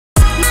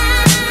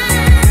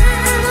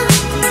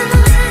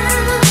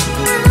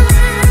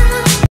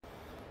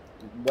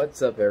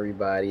What's up,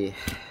 everybody?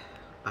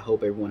 I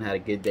hope everyone had a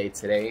good day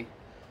today.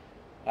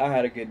 I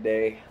had a good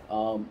day.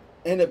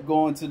 Ended up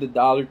going to the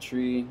Dollar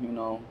Tree,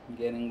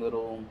 getting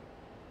little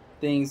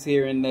things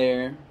here and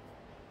there.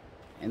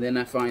 And then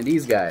I find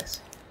these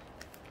guys.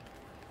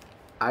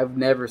 I've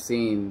never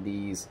seen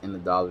these in the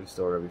dollar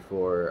store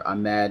before.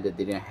 I'm mad that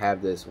they didn't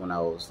have this when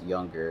I was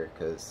younger,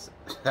 because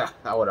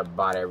I would have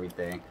bought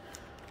everything.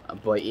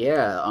 But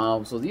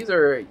yeah, so these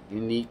are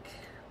unique,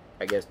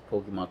 I guess,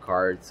 Pokemon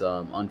cards,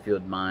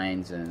 Unfilled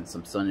Mines and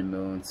some Sun and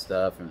Moon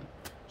stuff, and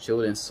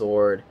Shield and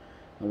Sword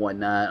and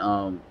whatnot.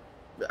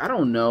 I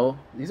don't know.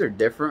 These are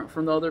different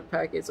from the other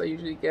packets I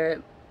usually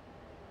get.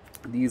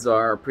 These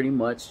are pretty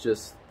much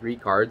just 3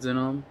 cards in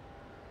them.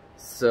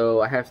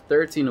 So I have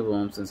 13 of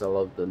them since I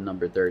love the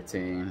number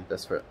 13.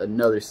 That's for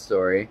another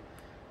story.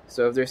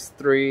 So if there's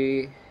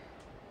 3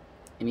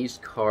 in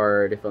each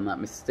card, if I'm not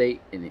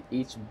mistaken, in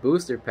each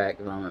booster pack,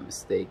 if I'm not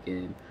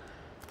mistaken.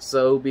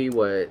 So it'll be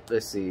what?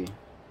 Let's see.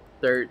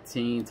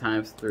 13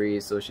 times 3,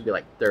 so it should be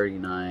like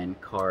 39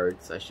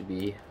 cards I should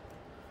be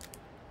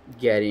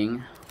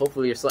getting.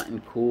 Hopefully there's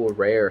something cool,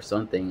 rare, or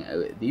something.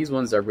 These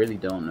ones I really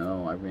don't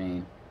know. I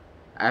mean,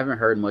 I haven't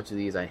heard much of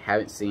these. I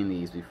haven't seen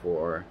these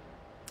before.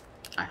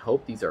 I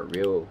hope these are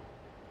real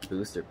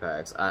booster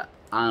packs. I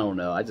don't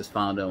know. I just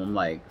found them. I'm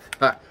like,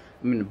 I'm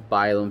gonna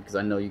buy them because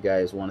I know you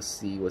guys want to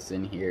see what's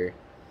in here.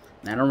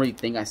 And I don't really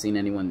think I've seen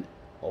anyone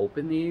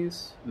open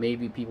these.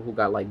 Maybe people who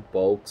got like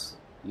bulks,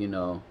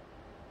 and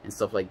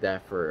stuff like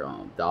that for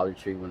Dollar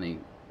Tree when they,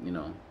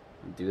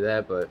 do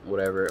that. But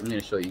whatever. I'm gonna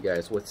show you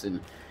guys what's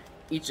in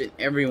each and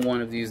every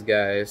one of these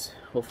guys.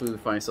 Hopefully we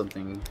find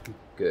something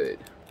good.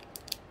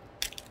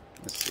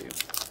 Let's see.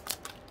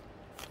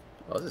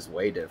 Oh, this is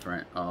way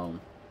different.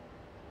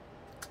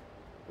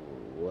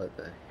 What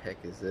the heck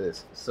is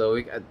this? So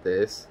we got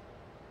this.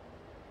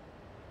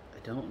 I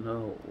don't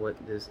know what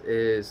this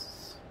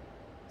is.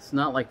 It's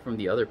not like from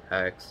the other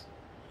packs.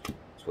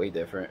 It's way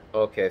different.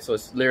 Okay, so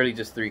it's literally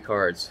just 3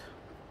 cards.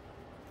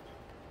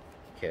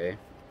 Okay.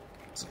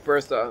 So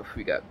first off,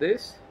 we got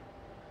this.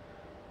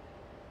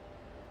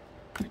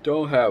 We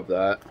don't have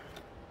that.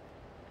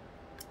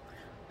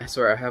 I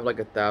swear I have like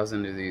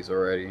 1,000 of these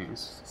already.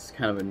 It's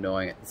kind of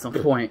annoying at some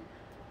point.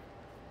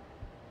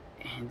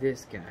 And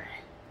this guy.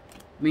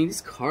 I mean,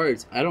 these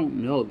cards, I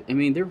don't know. I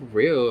mean, they're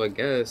real, I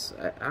guess.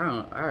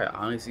 I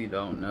honestly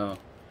don't know.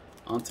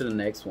 On to the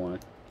next one.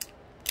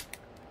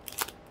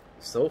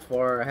 So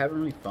far, I haven't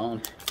really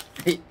found,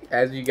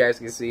 as you guys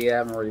can see, I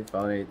haven't really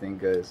found anything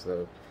good.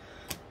 So,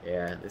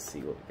 yeah, let's see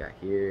what we got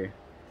here.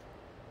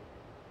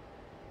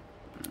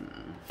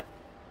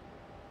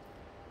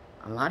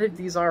 A lot of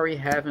these already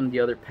have in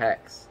the other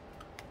packs.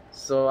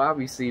 So,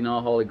 obviously,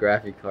 no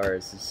holographic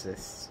cards. It's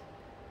just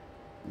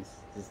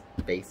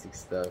basic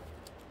stuff.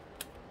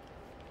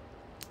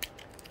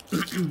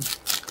 Let's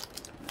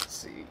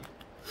see.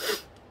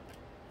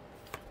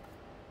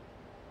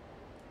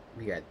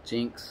 We got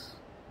Jinx.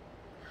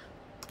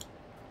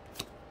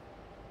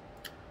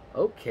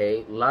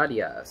 Okay,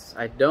 Latias.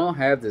 I don't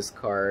have this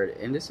card,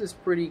 and this is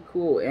pretty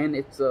cool, and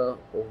it's a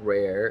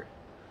rare,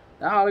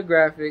 not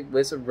holographic, but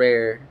it's a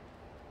rare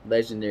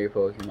legendary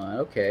Pokemon.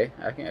 Okay,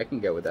 I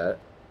can get with that.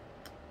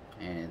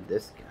 And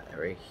this guy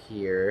right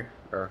here,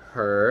 or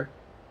her,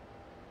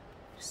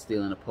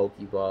 stealing a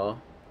Pokeball.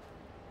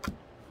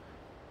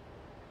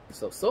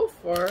 So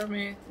far, I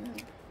mean,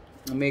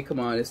 come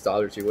on, it's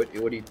Dollar Tree. What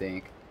do you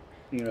think?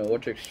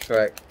 What to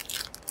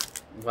expect?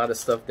 A lot of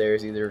stuff there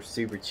is either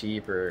super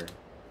cheap or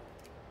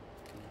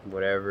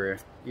whatever,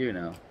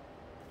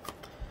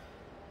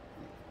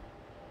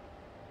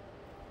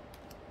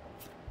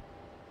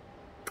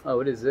 Oh,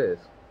 what is this?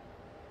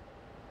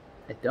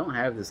 I don't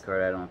have this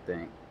card, I don't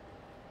think.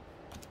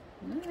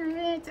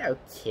 It's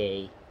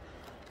okay.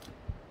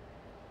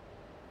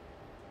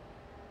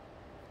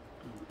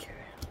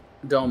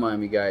 Don't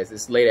mind me, guys.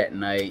 It's late at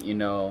night,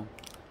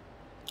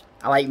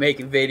 I like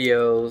making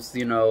videos,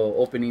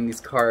 opening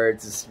these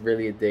cards is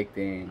really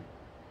addicting.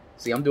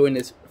 See, I'm doing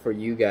this for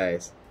you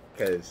guys,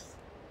 because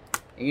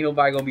ain't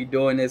nobody gonna be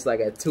doing this like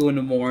at 2 in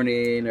the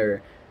morning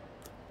or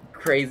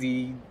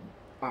crazy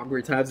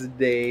awkward times of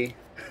the day.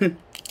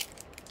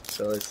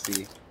 So let's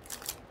see.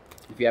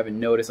 If you haven't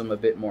noticed, I'm a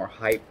bit more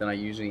hyped than I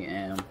usually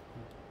am,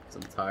 because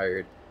I'm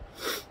tired.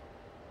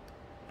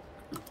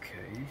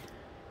 Okay.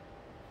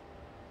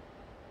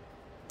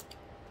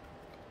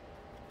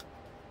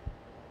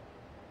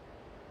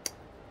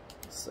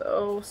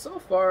 So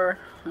far,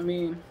 I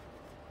mean,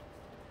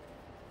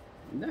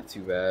 not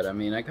too bad. I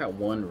mean, I got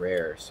 1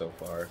 rare so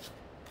far.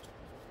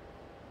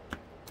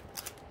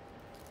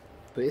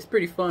 But it's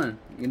pretty fun,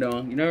 you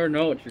never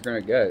know what you're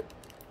gonna get.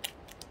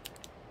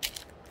 I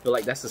feel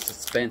like that's the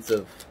suspense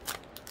of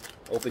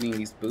opening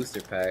these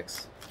booster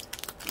packs.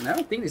 And I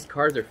don't think these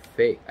cards are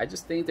fake. I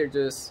just think they're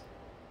just,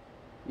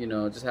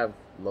 just have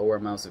lower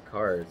amounts of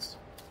cards.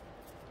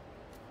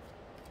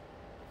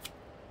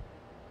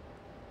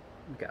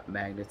 We got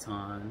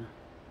Magneton.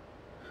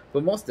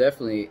 But most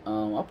definitely,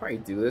 I'll probably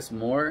do this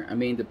more. I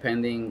mean,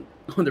 depending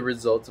on the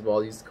results of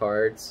all these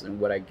cards and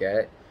what I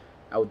get.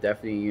 I would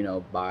definitely, you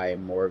know, buy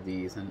more of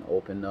these and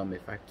open them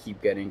if I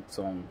keep getting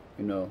some,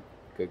 you know,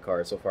 good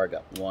cards. So far I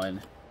got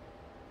one.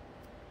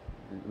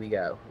 We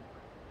got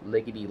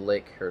Lickety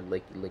Lick or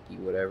Licky Licky,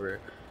 whatever.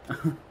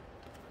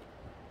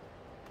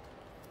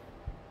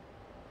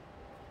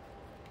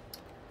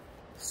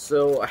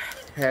 So I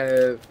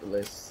have,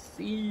 let's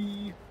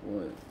see,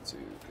 1, 2, 3,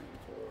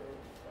 4,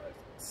 5,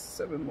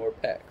 7 more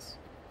packs.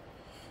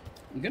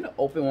 I'm gonna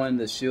open one of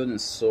the Shield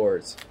and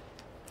Swords,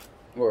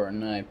 or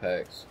 9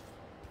 packs.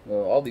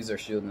 Well, all these are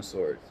Shield and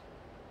Swords,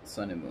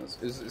 Sun and Moons.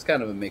 It's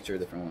kind of a mixture of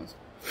different ones.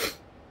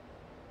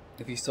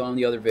 If you saw in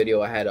the other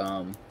video, I had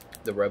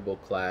the Rebel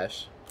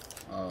Clash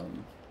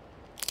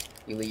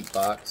Elite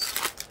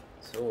box.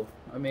 So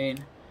I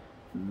mean,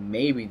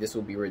 maybe this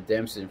will be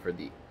redemption for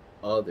the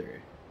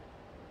other,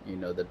 you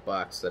know, the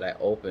box that I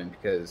opened,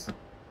 because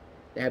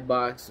that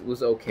box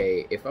was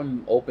okay. If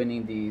I'm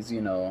opening these,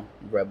 you know,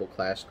 Rebel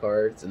Clash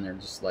cards and they're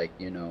just like,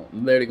 you know,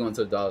 I'm literally going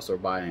to the dollar store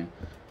buying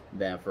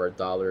them for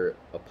 $1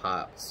 a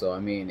pop. So I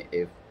mean,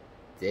 if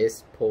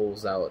this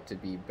pulls out to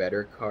be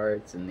better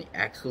cards than the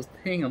actual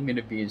thing, I'm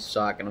gonna be in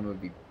shock and I'm gonna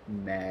be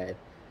mad.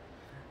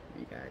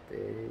 We got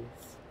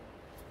this.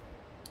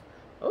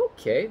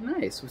 Okay,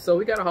 nice. So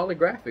we got a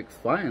holographic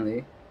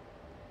finally.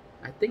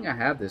 I think I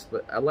have this,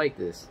 but I like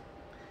this.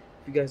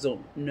 If you guys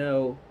don't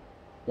know,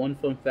 one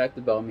fun fact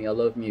about me, I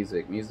love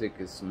music. Music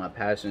is my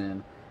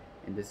passion,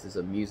 and this is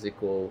a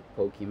musical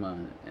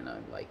Pokemon, and I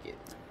like it.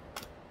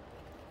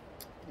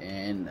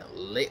 And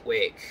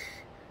Litwick.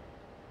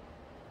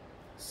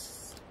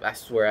 I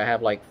swear I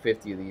have like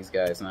 50 of these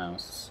guys now.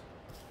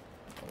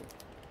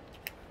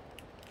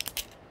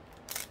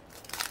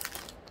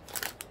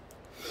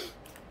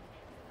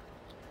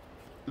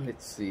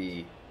 Let's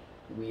see.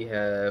 We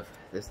have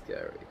this guy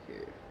right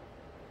here.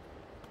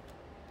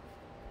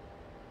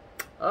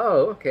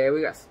 Oh, okay.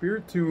 We got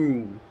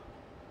Spiritomb.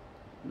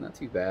 Not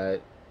too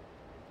bad.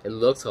 It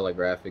looks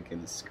holographic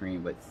in the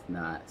screen, but it's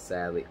not,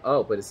 sadly.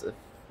 Oh, but it's a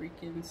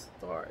freaking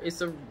star.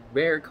 It's a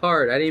rare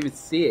card. I didn't even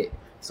see it.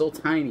 It's so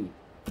tiny.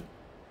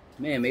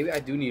 Man, maybe I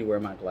do need to wear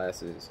my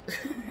glasses.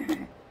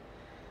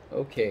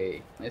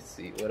 Okay, let's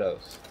see. What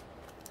else?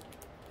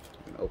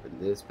 I'm gonna open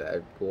this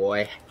bad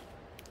boy.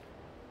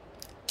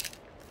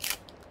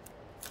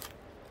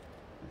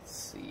 Let's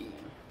see.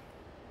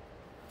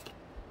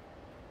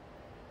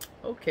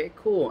 Okay,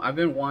 cool. I've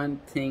been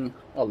wanting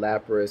a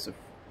Lapras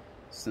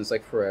since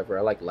like forever.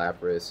 I like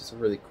Lapras. It's a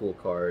really cool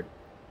card.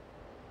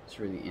 It's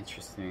really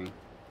interesting.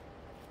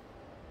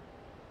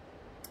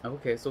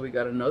 Okay, so we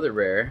got another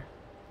rare.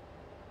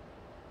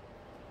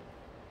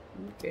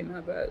 Okay,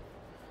 not bad.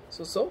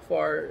 So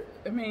far,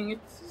 I mean,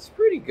 it's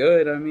pretty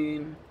good. I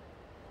mean,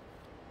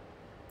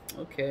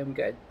 okay, we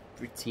got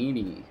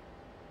Dratini.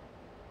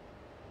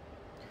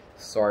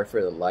 Sorry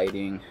for the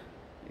lighting.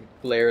 It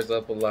flares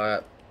up a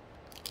lot.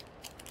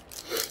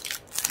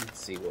 Let's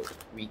see what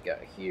we got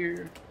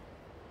here.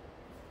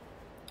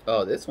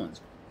 Oh, this one's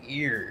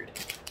weird.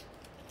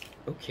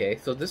 Okay,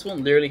 so this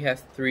one literally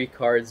has 3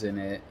 cards in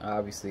it,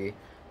 obviously,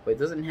 but it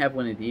doesn't have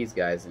one of these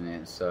guys in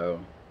it, so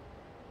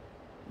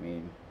I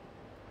mean,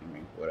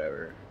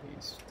 whatever.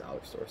 These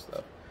dollar store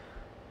stuff.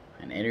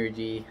 An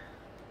energy.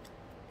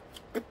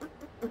 I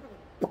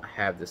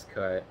have this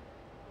cut.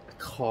 A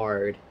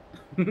card.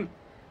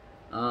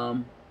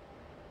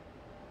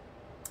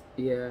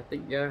 Yeah,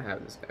 I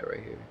have this guy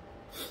right here.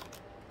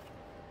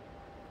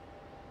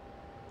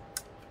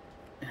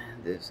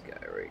 And this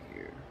guy right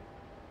here.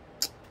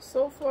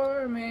 So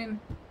far, I mean,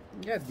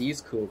 we got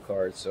these cool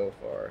cards so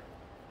far.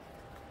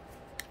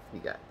 We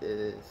got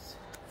this,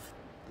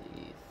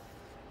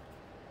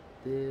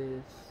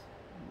 this.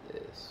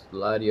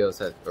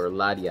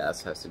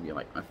 Latias has to be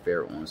like my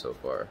favorite one so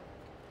far.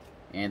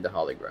 And the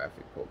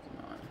holographic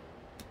Pokemon.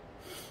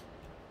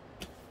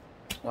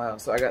 Wow,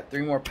 so I got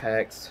 3 more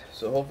packs.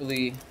 So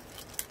hopefully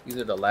these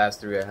are the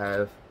last 3 I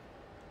have.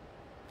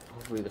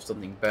 Hopefully there's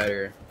something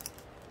better.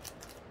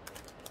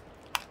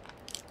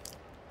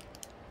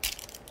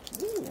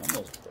 Ooh,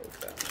 almost broke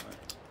that one.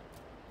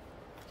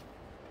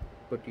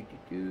 What did you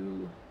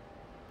do?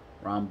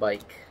 Ron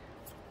Bike.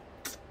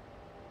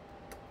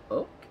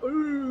 Oh,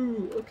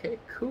 ooh, okay,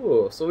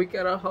 cool. So we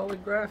got a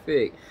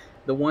holographic.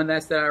 The one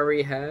that I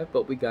already have,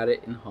 but we got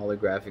it in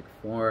holographic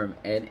form.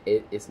 And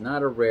it is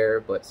not a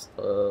rare, but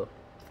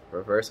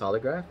reverse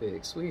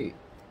holographic. Sweet.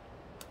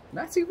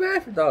 Not too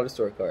bad for dollar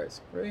store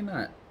cards. Really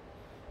not.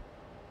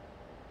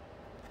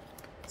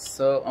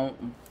 So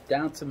I'm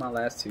down to my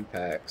last 2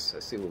 packs.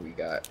 Let's see what we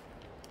got.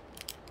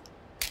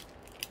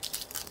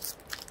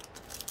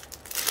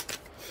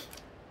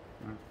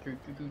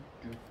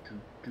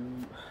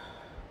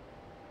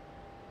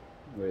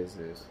 What is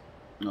this?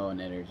 Oh, an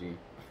energy.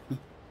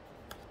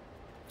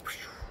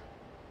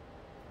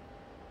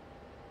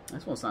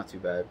 This one's not too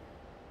bad.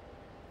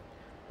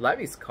 A lot of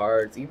these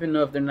cards, even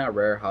though if they're not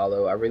rare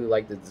holo, I really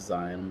like the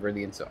design. I'm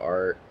really into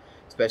art,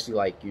 especially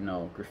like, you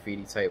know,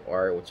 graffiti type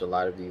art, which a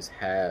lot of these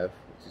have,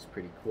 which is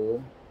pretty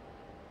cool.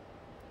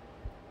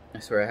 I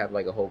swear I have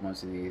like a whole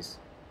bunch of these.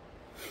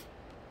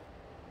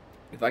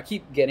 if I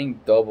keep getting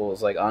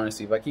doubles, like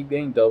honestly, if I keep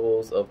getting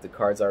doubles of the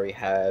cards I already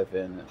have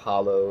and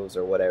holos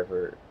or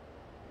whatever,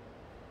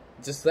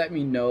 just let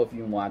me know if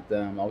you want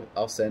them.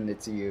 I'll send it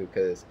to you,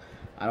 because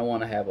I don't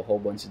want to have a whole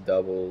bunch of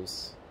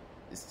doubles.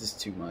 It's just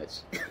too much.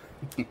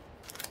 Let's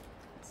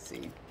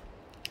see.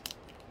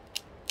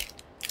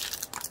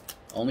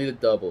 Only the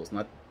doubles,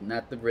 not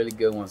the really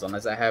good ones,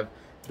 unless I have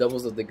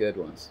doubles of the good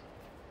ones.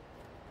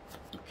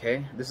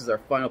 Okay, this is our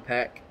final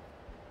pack.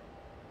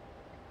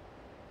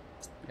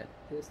 Got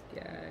this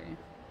guy.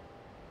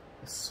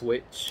 A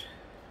Switch.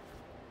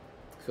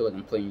 I feel like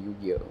I'm playing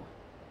Yu-Gi-Oh!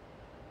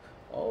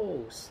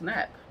 Oh,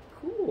 snap.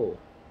 Cool.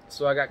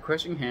 So I got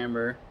Crushing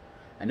Hammer.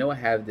 I know I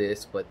have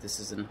this, but this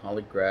isn't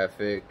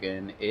holographic,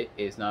 and it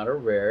is not a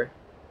rare,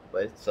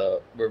 but it's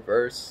a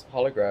reverse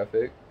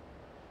holographic.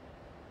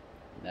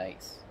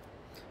 Nice.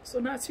 So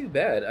not too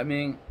bad. I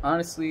mean,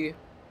 honestly,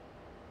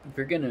 if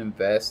you're gonna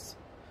invest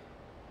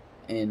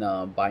in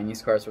buying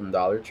these cards from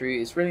Dollar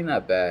Tree, it's really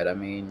not bad. I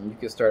mean, you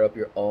can start up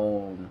your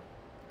own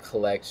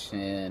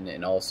collection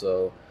and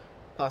also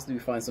possibly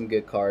find some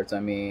good cards. I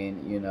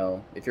mean, you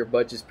know, if your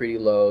budget's pretty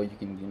low, you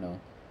can, you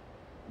know,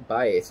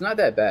 buy it. It's not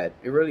that bad.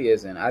 It really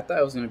isn't. I thought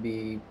it was gonna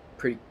be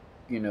pretty,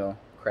 you know,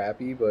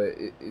 crappy, but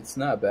it's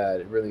not bad.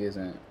 It really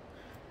isn't.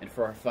 And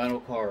for our final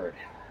card,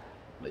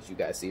 let you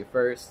guys see it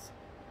first.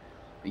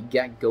 We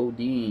got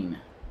Goldeen.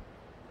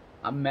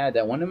 I'm mad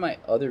that one of my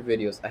other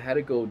videos I had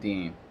a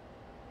Goldeen,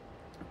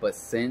 but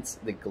since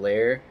the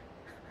glare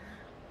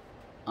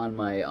on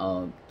my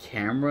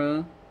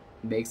camera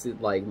makes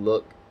it like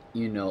look,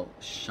 you know,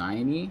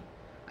 shiny,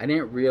 I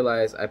didn't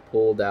realize I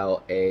pulled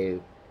out a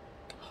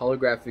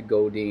holographic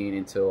Goldeen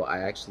until I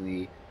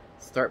actually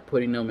start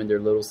putting them in their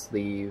little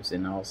sleeves,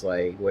 and I was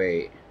like,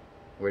 wait,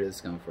 where did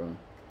this come from?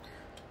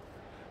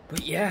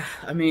 But yeah,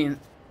 I mean,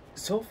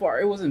 so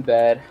far it wasn't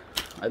bad.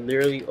 I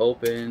literally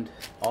opened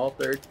all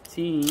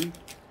 13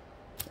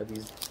 of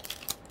these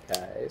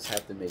guys.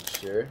 Have to make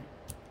sure.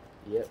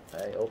 Yep,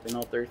 I opened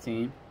all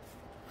 13.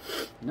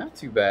 Not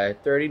too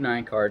bad.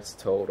 39 cards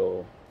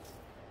total.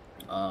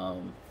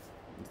 Let's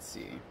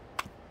see.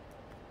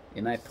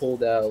 And I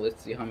pulled out,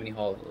 let's see how many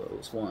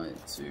holos. 1,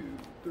 2,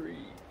 3.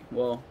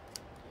 Well,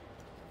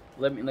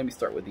 let me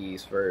start with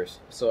these first.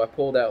 So I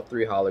pulled out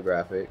 3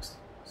 holographics.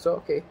 So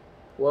okay.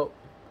 Well,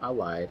 I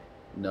lied.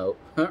 Nope.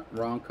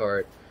 Wrong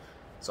card.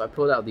 So I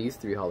pulled out these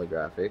 3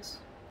 holographics.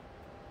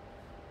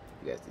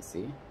 You guys can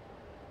see.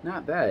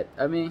 Not bad.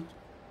 I mean,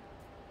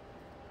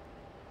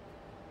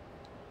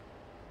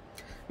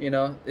 you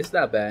know, it's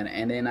not bad.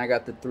 And then I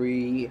got the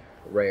 3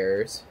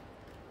 rares.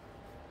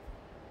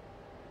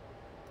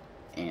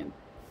 And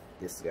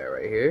this guy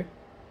right here.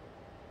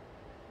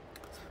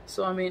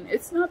 So I mean,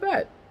 it's not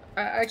bad.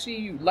 I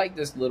actually like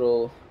this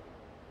little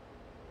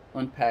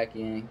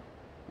unpacking,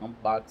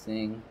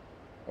 unboxing,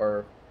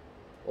 or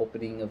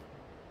opening of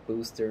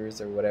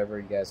boosters, or whatever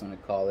you guys want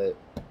to call it.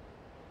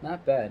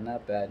 Not bad,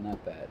 not bad,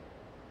 not bad.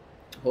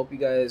 Hope you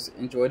guys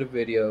enjoyed the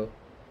video.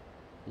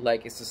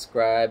 Like and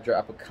subscribe,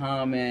 drop a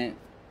comment.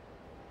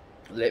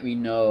 Let me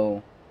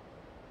know,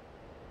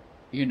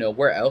 you know,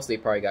 where else they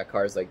probably got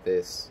cards like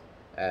this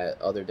at,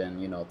 other than,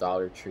 you know,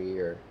 Dollar Tree,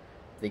 or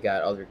they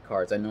got other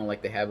cards. I know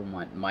like they have them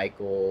at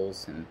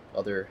Michael's and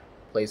other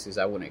places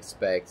I wouldn't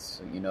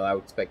expect. You know, I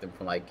would expect them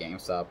from like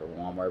GameStop or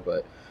Walmart,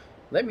 but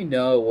let me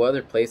know what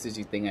other places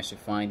you think I should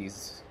find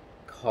these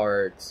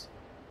cards.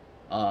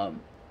 I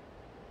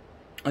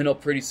know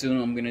pretty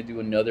soon I'm gonna do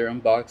another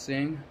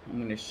unboxing.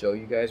 I'm gonna show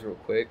you guys real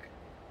quick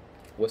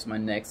what's my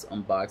next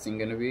unboxing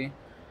gonna be.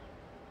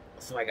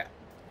 So I got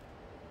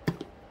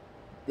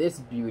this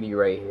beauty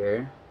right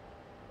here.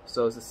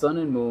 So it's a Sun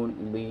and Moon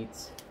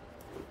Elite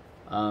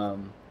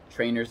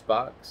Trainers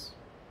box.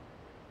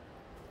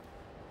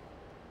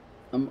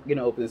 I'm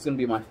gonna open. It's gonna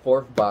be my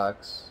 4th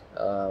box.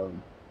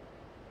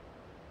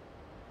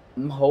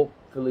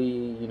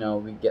 Hopefully, you know,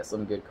 we get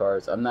some good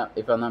cards.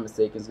 If I'm not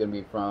mistaken, it's gonna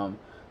be from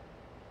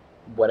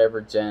whatever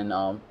gen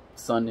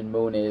Sun and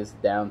Moon is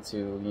down to,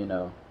 you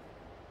know,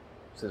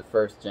 to the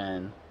 1st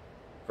gen,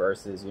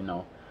 versus, you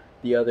know,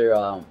 the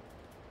other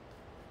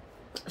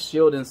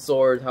Shield and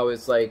Sword, how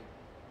it's like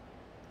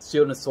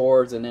Shield and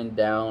Swords and then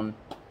down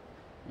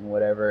and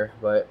whatever.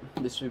 But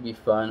this should be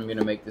fun. I'm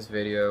gonna make this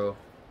video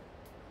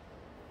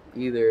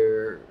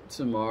either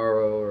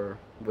tomorrow or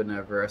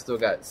whenever. I still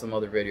got some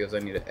other videos I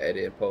need to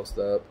edit and post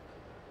up.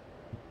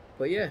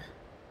 But yeah,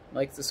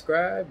 like,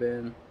 subscribe,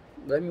 and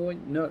let me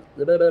know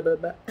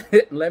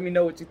let me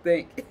know what you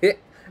think.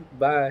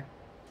 Bye.